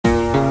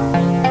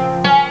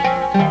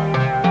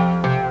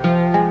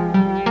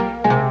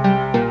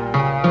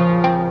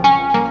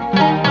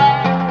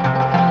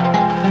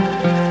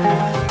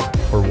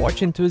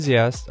watch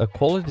enthusiast, a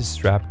quality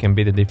strap can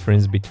be the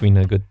difference between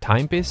a good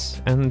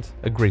timepiece and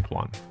a great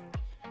one.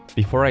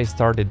 Before I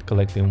started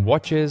collecting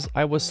watches,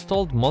 I was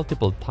told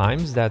multiple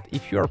times that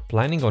if you are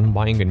planning on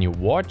buying a new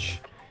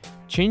watch,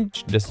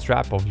 change the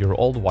strap of your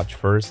old watch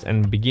first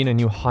and begin a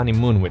new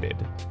honeymoon with it.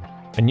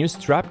 A new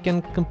strap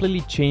can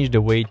completely change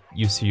the way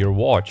you see your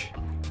watch.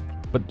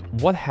 But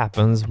what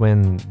happens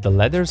when the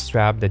leather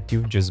strap that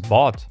you've just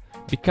bought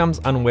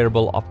becomes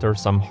unwearable after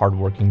some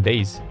hard-working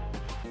days?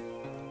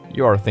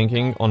 You are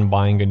thinking on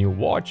buying a new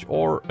watch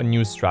or a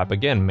new strap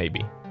again,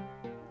 maybe.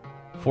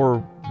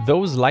 For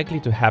those likely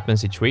to happen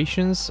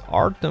situations,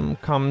 Artem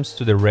comes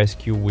to the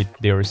rescue with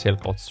their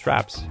Sailcloth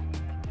straps.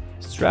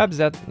 Straps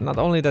that not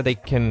only that they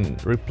can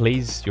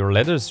replace your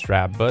leather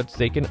strap, but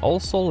they can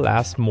also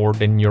last more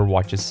than your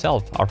watch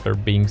itself after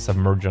being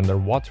submerged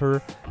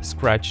underwater,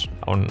 scratched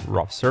on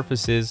rough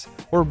surfaces,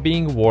 or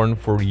being worn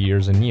for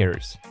years and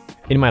years.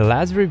 In my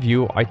last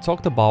review, I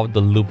talked about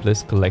the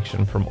loopless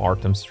collection from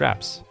Artem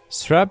straps.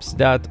 Straps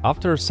that,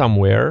 after some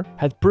wear,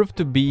 had proved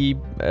to be,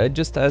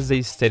 just as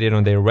they stated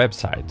on their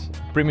website,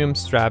 premium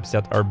straps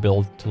that are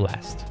built to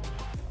last.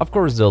 Of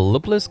course, the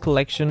loopless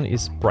collection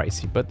is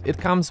pricey, but it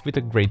comes with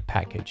a great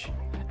package.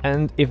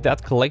 And if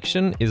that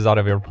collection is out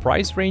of your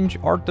price range,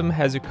 Artem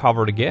has you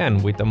covered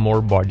again with a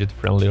more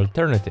budget-friendly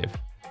alternative,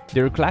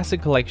 their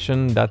classic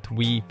collection that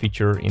we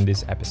feature in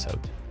this episode.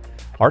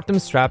 Artem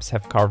straps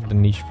have carved a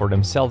niche for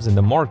themselves in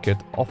the market,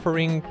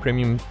 offering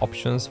premium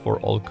options for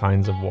all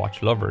kinds of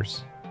watch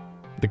lovers.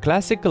 The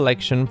classic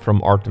collection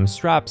from Artem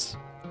straps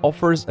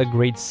offers a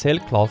great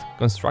sailcloth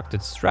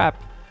constructed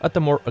strap at a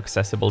more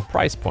accessible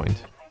price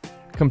point.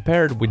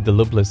 Compared with the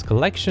loopless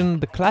collection,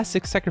 the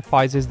classic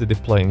sacrifices the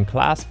deploying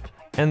clasp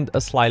and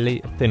a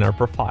slightly thinner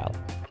profile,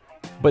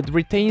 but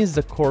retains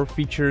the core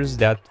features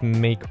that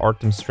make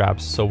Artem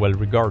straps so well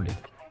regarded.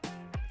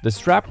 The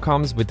strap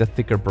comes with a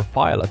thicker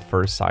profile at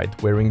first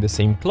sight, wearing the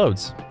same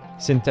clothes,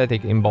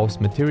 synthetic embossed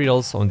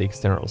materials on the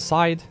external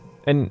side,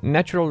 and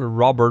natural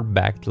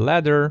rubber-backed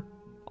leather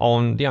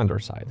on the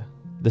underside.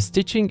 The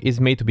stitching is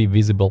made to be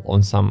visible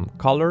on some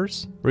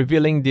colors,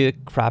 revealing the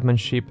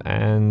craftsmanship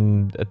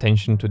and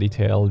attention to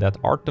detail that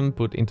Artem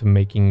put into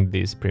making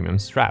these premium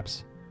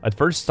straps. At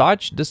first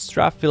touch, the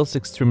strap feels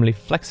extremely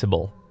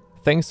flexible,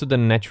 thanks to the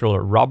natural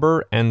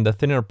rubber and the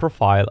thinner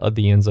profile at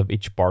the ends of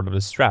each part of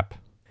the strap.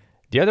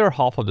 The other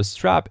half of the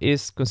strap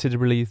is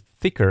considerably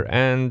thicker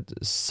and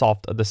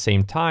soft at the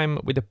same time,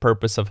 with the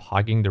purpose of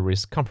hugging the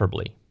wrist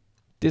comfortably.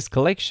 This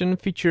collection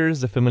features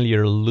the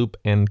familiar loop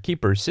and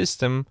keeper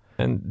system,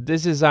 and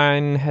this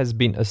design has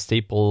been a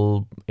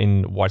staple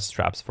in watch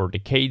straps for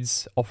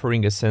decades,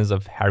 offering a sense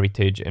of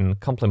heritage and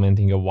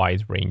complementing a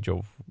wide range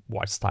of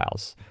watch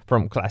styles,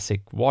 from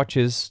classic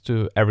watches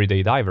to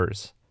everyday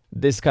divers.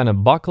 This kind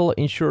of buckle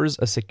ensures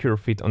a secure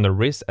fit on the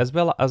wrist as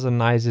well as a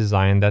nice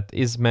design that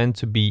is meant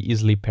to be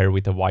easily paired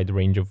with a wide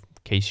range of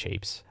case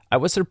shapes. I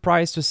was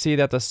surprised to see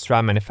that a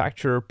strap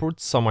manufacturer put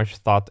so much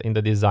thought in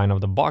the design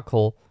of the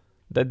buckle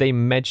that they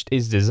matched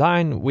its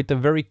design with a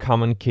very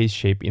common case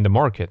shape in the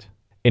market.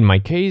 In my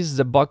case,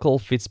 the buckle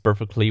fits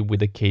perfectly with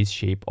the case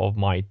shape of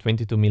my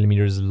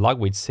 22mm lug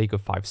width Seiko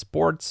 5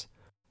 Sports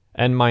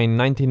and my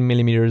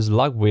 19mm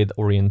lug width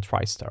Orient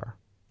TriStar.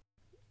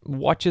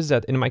 Watches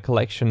that in my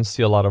collection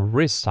see a lot of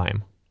wrist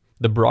time.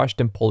 The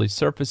brushed and polished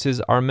surfaces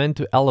are meant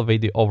to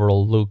elevate the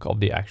overall look of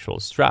the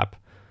actual strap.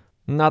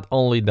 Not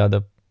only that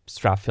the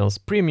strap feels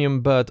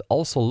premium, but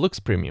also looks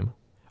premium.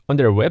 On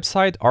their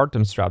website,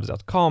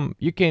 artemstraps.com,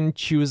 you can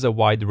choose a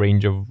wide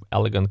range of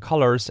elegant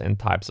colors and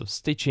types of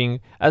stitching,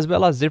 as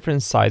well as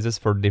different sizes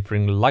for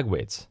different lug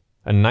widths.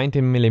 A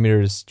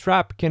 19mm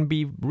strap can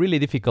be really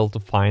difficult to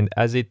find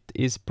as it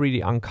is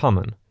pretty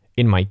uncommon.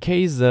 In my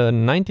case, the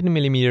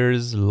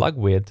 19mm lug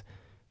width,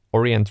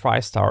 Orient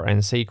TriStar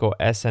and Seiko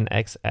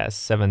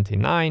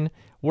SNXS79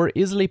 were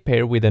easily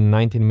paired with a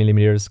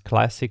 19mm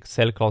classic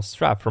sailcloth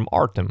strap from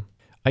Artem.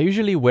 I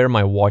usually wear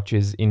my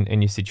watches in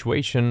any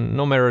situation,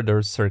 no matter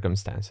their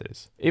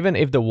circumstances. Even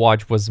if the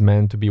watch was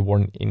meant to be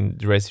worn in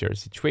dressier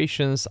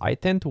situations, I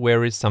tend to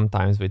wear it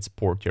sometimes with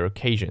sportier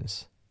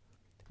occasions.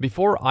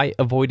 Before, I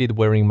avoided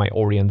wearing my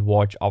Orient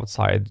watch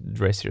outside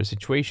dressier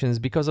situations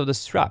because of the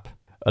strap.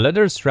 A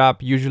leather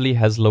strap usually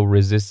has low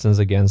resistance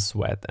against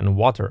sweat and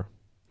water.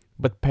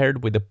 But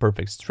paired with the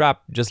perfect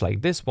strap, just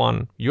like this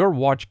one, your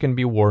watch can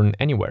be worn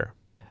anywhere.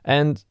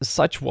 And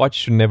such watch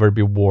should never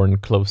be worn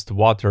close to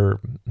water,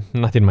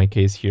 not in my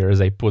case here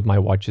as I put my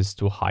watches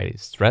to high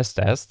stress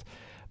test,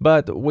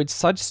 but with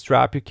such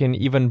strap you can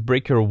even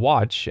break your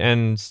watch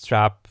and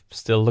strap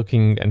still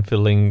looking and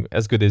feeling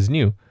as good as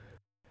new.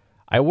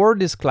 I wore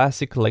this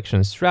classic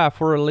collection strap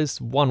for at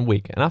least 1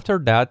 week, and after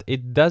that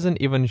it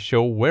doesn't even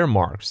show wear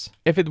marks.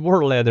 If it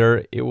were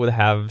leather, it would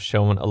have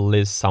shown at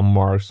least some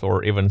marks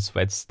or even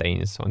sweat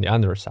stains on the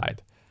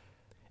underside.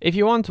 If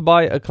you want to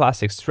buy a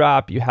classic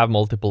strap, you have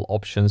multiple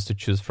options to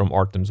choose from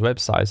Artem's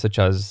website, such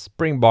as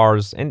spring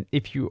bars, and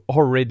if you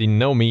already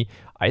know me,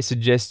 I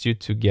suggest you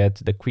to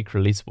get the quick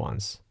release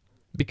ones.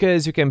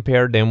 because you can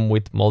pair them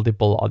with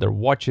multiple other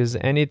watches,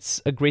 and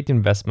it's a great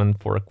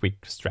investment for a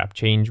quick strap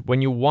change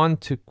when you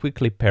want to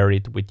quickly pair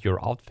it with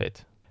your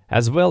outfit.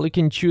 As well, you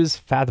can choose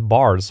fat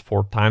bars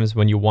for times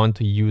when you want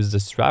to use the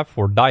strap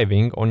for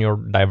diving on your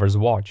diver's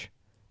watch.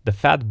 The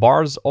fat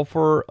bars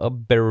offer a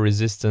better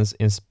resistance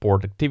in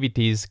sport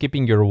activities,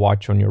 keeping your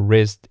watch on your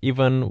wrist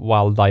even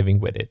while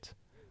diving with it,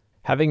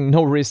 having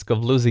no risk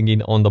of losing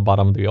it on the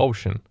bottom of the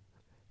ocean.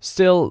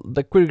 Still,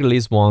 the quick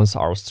release ones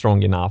are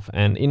strong enough,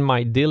 and in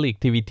my daily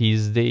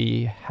activities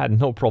they had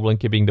no problem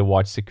keeping the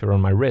watch secure on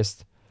my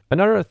wrist.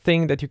 Another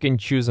thing that you can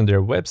choose on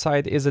their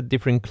website is a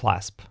different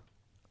clasp.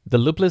 The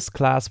loopless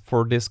clasp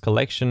for this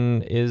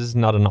collection is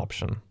not an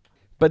option,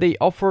 but they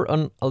offer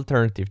an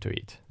alternative to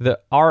it. The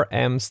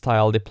RM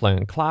style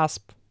deployment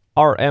clasp.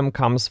 RM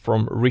comes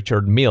from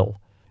Richard Mille,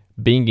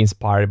 being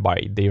inspired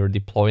by their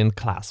deployment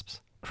clasps.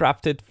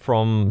 Crafted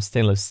from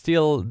stainless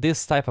steel,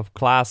 this type of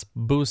clasp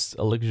boosts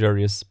a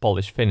luxurious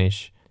polished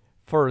finish.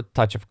 For a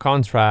touch of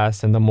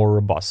contrast and a more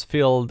robust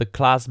feel, the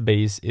clasp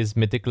base is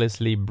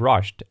meticulously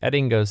brushed,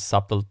 adding a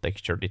subtle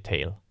texture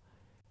detail.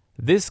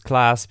 This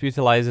clasp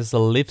utilizes a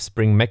lift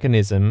spring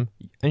mechanism,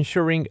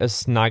 ensuring a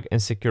snug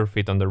and secure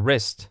fit on the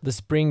wrist. The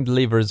spring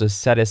delivers a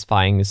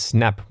satisfying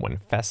snap when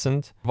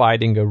fastened,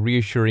 providing a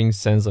reassuring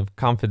sense of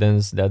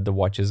confidence that the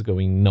watch is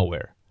going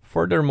nowhere.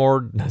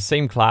 Furthermore, the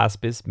same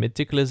clasp is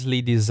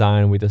meticulously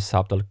designed with a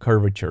subtle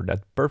curvature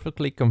that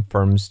perfectly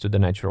conforms to the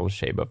natural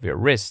shape of your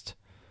wrist.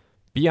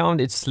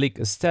 Beyond its sleek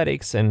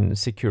aesthetics and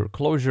secure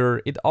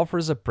closure, it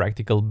offers a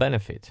practical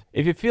benefit.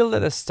 If you feel that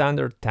the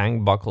standard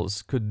tank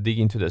buckles could dig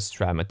into the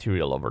strap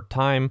material over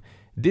time,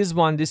 this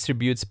one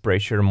distributes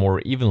pressure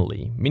more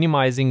evenly,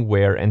 minimizing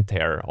wear and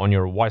tear on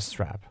your watch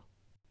strap.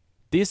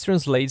 This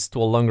translates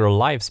to a longer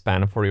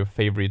lifespan for your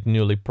favorite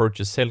newly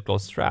purchased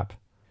Sailcloth strap.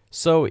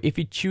 So if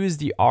you choose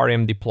the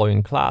RM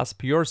deploying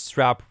clasp, your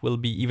strap will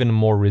be even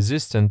more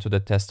resistant to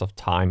the test of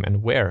time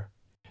and wear.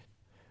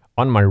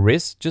 On my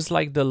wrist, just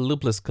like the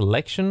loopless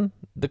collection,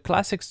 the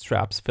classic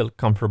straps feel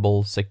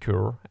comfortable,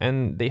 secure,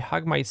 and they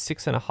hug my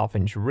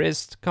 6.5-inch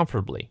wrist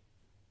comfortably.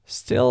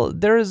 Still,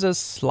 there is a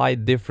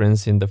slight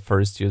difference in the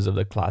first use of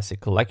the classic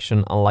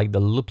collection, unlike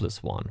the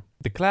loopless one.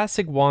 The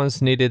classic ones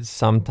needed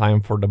some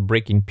time for the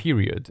breaking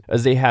period,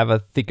 as they have a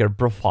thicker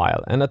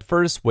profile, and at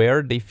first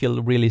wear they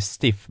feel really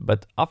stiff,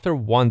 but after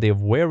one day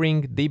of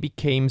wearing they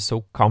became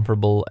so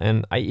comfortable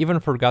and I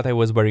even forgot I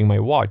was wearing my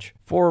watch.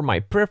 For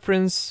my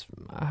preference,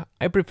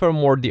 I prefer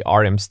more the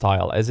RM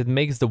style, as it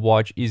makes the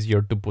watch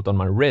easier to put on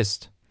my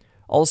wrist.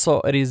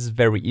 Also, it is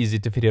very easy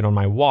to fit it on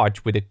my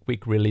watch with the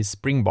quick release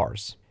spring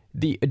bars.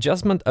 The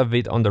adjustment of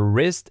it on the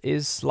wrist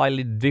is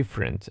slightly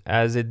different,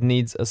 as it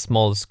needs a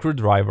small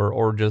screwdriver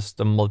or just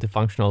a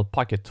multifunctional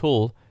pocket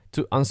tool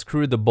to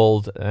unscrew the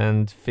bolt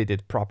and fit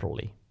it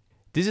properly.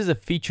 This is a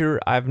feature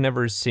I've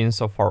never seen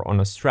so far on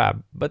a strap,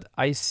 but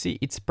I see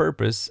its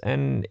purpose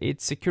and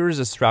it secures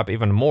the strap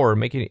even more,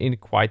 making it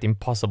quite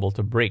impossible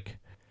to break.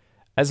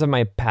 As of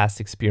my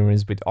past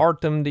experience with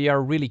Artem, they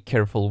are really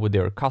careful with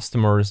their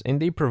customers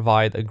and they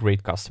provide a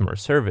great customer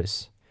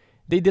service.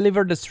 They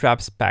deliver the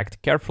straps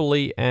packed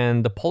carefully,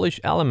 and the polished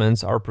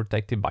elements are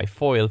protected by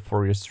foil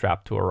for your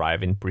strap to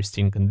arrive in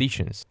pristine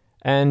conditions.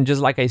 And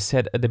just like I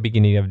said at the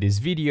beginning of this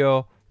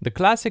video, the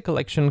classic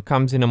collection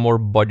comes in a more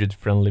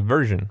budget-friendly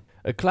version.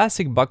 A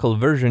classic buckle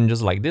version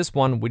just like this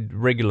one with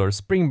regular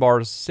spring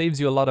bars saves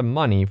you a lot of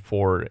money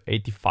for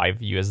 $85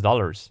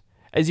 US,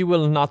 as you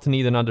will not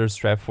need another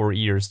strap for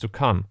years to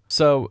come.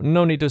 So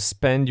no need to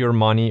spend your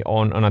money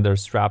on another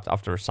strap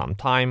after some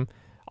time,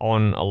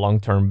 on a long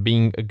term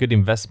being a good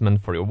investment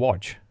for your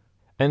watch.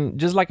 And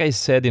just like I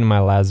said in my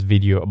last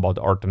video about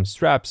Artem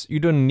straps,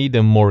 you don't need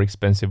a more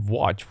expensive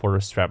watch for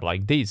a strap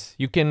like this.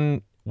 You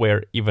can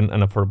wear even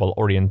an affordable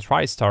Orient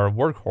TriStar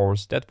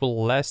workhorse that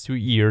will last you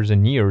years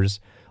and years,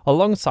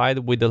 alongside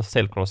with the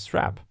Sailcloth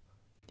strap.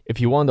 If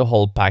you want the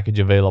whole package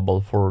available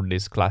for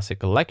this classic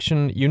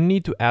collection, you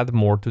need to add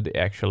more to the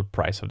actual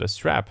price of the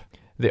strap.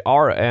 The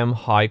RM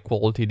high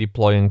quality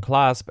deploying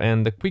clasp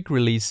and the quick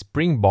release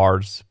spring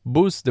bars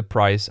boost the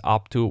price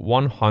up to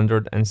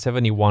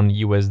 $171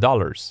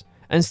 US,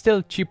 and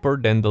still cheaper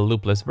than the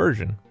loopless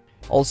version.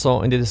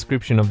 Also, in the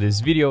description of this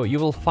video you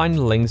will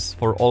find links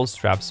for all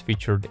straps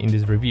featured in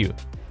this review.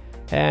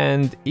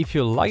 And if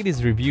you like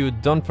this review,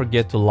 don't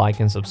forget to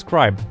like and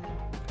subscribe.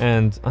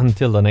 And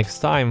until the next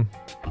time,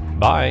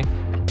 bye!